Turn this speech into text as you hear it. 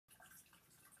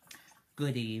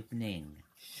Good evening,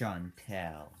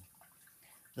 Chantel.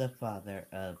 The father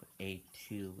of a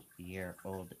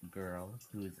 2-year-old girl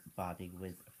whose body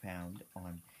was found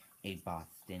on a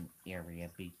Boston area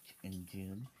beach in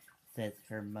June says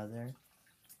her mother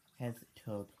has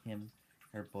told him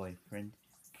her boyfriend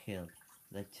killed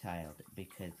the child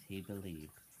because he believed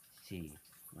she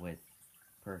was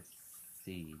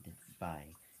pursued by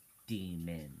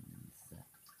demons.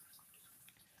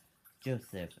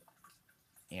 Joseph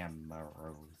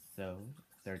Amoroso,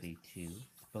 32,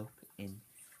 spoke in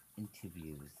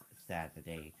interviews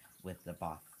Saturday with the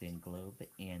Boston Globe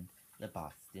and the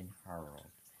Boston Herald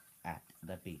at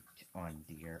the beach on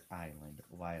Deer Island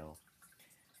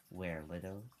where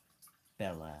little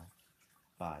Bella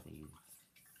Body's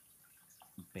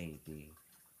baby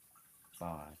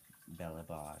bod, Bella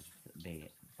Bod's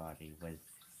body was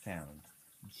found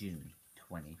June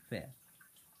 25th.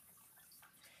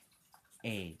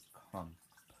 A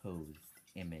composed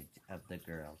image of the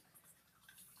girl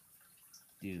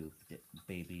dubbed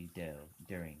Baby Doe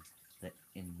during the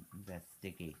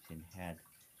investigation had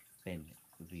been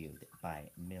viewed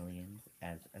by millions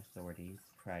as authorities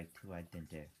tried to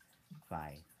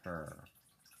identify her.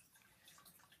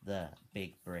 The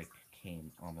big break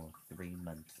came almost 3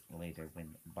 months later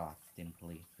when Boston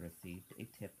police received a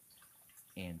tip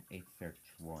and a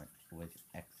search warrant was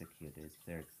executed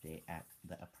Thursday at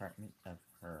the apartment of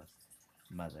her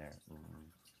mother,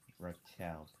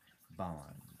 Rochelle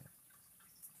Bond.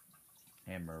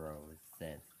 Ambrose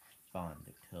says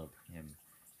Bond told him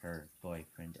her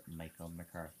boyfriend Michael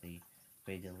McCarthy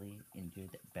fatally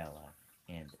injured Bella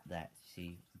and that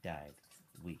she died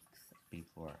weeks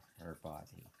before her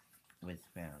body was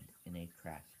found in a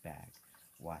trash bag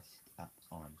washed up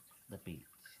on the beach.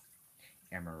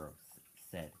 Ambrose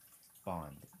said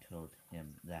Bond told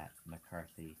him that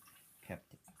McCarthy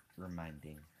kept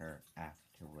reminding her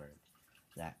afterward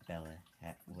that Bella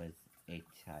was a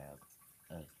child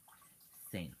of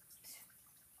Saint.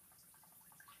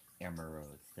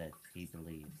 Ambrose said he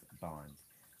believes Bond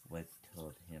was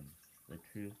told him the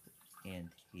truth and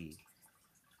he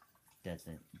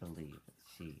doesn't believe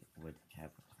she would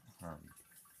have harmed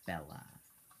Bella.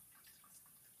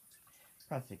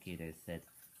 Prosecutors said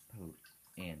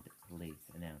and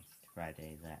police announced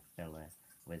Friday that Bella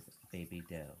was Baby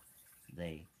Doe.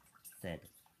 They said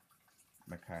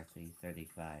McCarthy,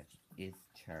 35, is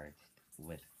charged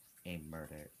with a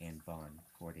murder and Bond,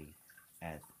 40,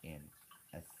 as an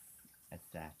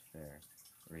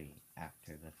accessory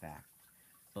after the fact.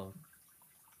 Both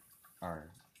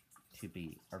are to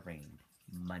be arraigned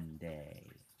Monday.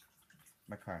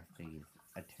 McCarthy's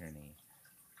attorney,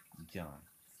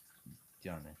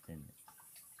 Jonathan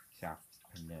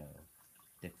Charbonneau,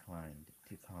 declined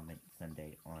to comment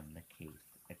Sunday on the case,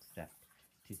 except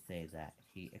to say that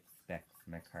he expects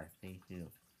McCarthy, who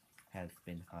has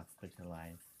been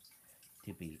hospitalized,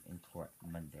 to be in court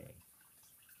Monday.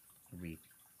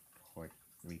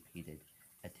 Repeated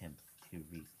attempts to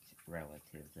reach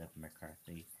relatives of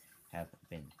McCarthy have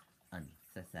been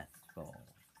unsuccessful.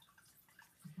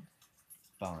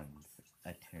 Bond's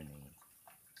attorney,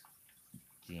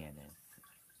 Janice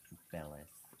Bellis,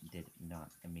 did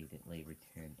not immediately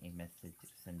return a message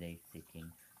Sunday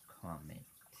seeking comment.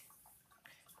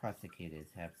 Prosecutors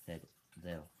have said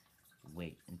they'll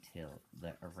wait until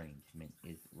the arraignment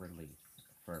is released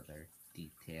further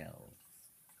details.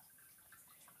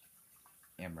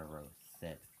 Ambrose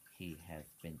said he has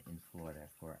been in Florida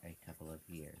for a couple of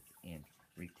years and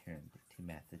returned to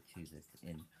Massachusetts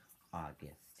in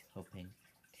August, hoping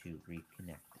to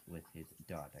reconnect with his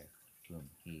daughter, whom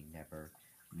he never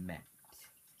met.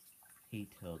 He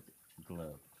told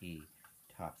Globe he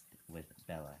talked with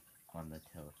Bella on the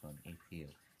telephone a few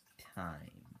times.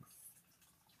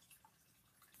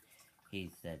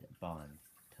 He said Bond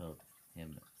told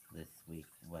him this week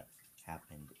what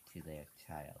happened to their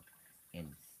child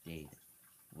and stayed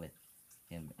with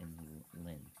him in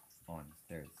Lynn on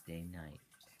Thursday night.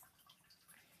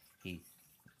 He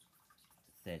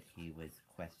said he was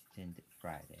questioned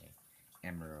Friday.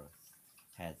 Ambrose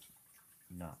has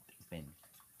not been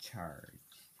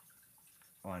charged.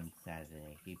 On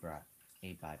Saturday, he brought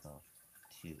a Bible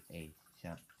to a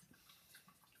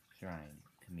shrine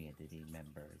community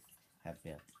members have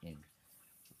built in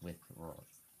Withrow,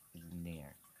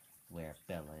 near where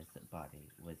Bella's body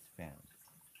was found,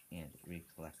 and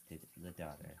reflected the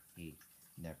daughter he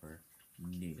never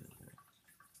knew.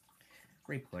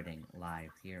 Reporting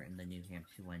live here in the New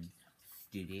Hampshire One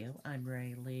studio, I'm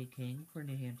Riley King for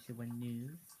New Hampshire One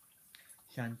News.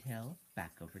 Chantel,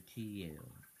 back over to you.